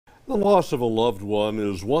The loss of a loved one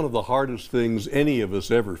is one of the hardest things any of us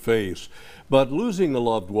ever face, but losing a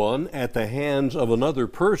loved one at the hands of another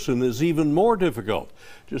person is even more difficult.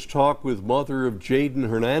 Just talk with mother of Jaden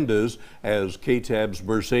Hernandez, as KTAB's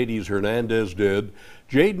Mercedes Hernandez did.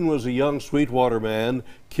 Jaden was a young Sweetwater man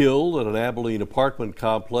killed at an Abilene apartment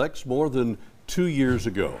complex more than 2 years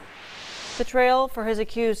ago. The trail for his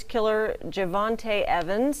accused killer, Javeeontae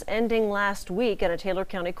Evans, ending last week at a Taylor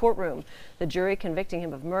County courtroom. The jury convicting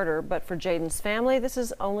him of murder, but for Jaden's family, this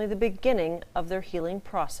is only the beginning of their healing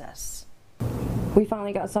process. We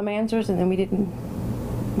finally got some answers, and then we didn't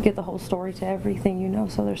get the whole story to everything,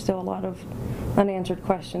 so there's still a lot of unanswered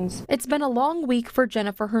questions. It's been a long week for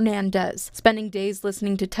Jennifer Hernandez, spending days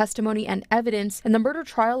listening to testimony and evidence in the murder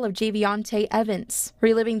trial of Javeeontae Evans,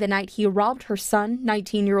 reliving the night he robbed her son,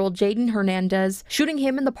 19-year-old Jaden Hernandez, shooting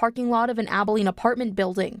him in the parking lot of an Abilene apartment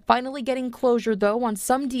building, finally getting closure, though, on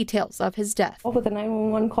some details of his death. With the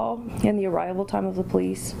 911 call and the arrival time of the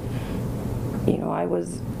police, I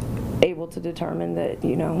was able to determine that,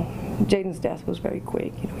 Jaden's death was very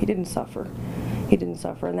quick. He didn't suffer.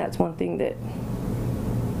 And that's one thing that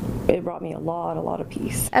it brought me a lot of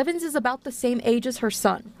peace. Evans is about the same age as her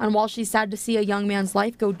son, and while she's sad to see a young man's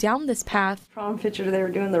life go down this path, Prom picture, they were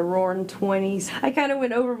doing the roaring 20s. I kind of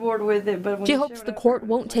went overboard with it, but when she hopes the court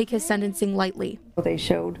won't take his sentencing lightly. They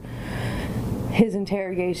showed his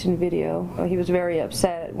interrogation video. He was very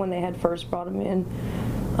upset when they had first brought him in.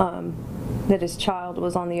 That his child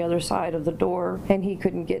was on the other side of the door and he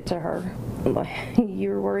couldn't get to her.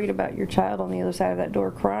 You're worried about your child on the other side of that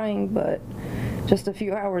door crying, but just a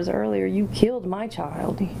few hours earlier, you killed my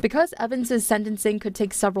child. Because Evans's sentencing could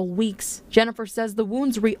take several weeks, Jennifer says the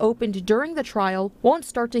wounds reopened during the trial won't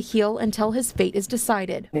start to heal until his fate is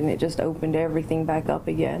decided. And it just opened everything back up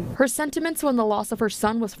again. Her sentiments when the loss of her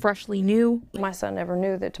son was freshly new. My son never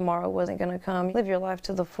knew that tomorrow wasn't going to come. Live your life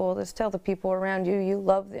to the fullest. Tell the people around you you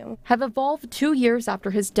love them. Have evolved 2 years after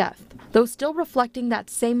his death, though still reflecting that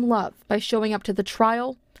same love by showing up to the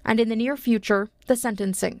trial and in the near future, the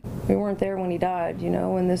sentencing. We weren't there when he died,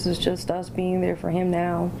 and this is just us being there for him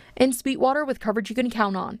now. In Sweetwater, with coverage you can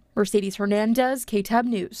count on, Mercedes Hernandez, KTAB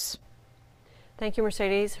News. Thank you,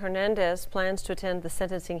 Mercedes. Hernandez plans to attend the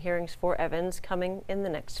sentencing hearings for Evans coming in the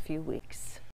next few weeks.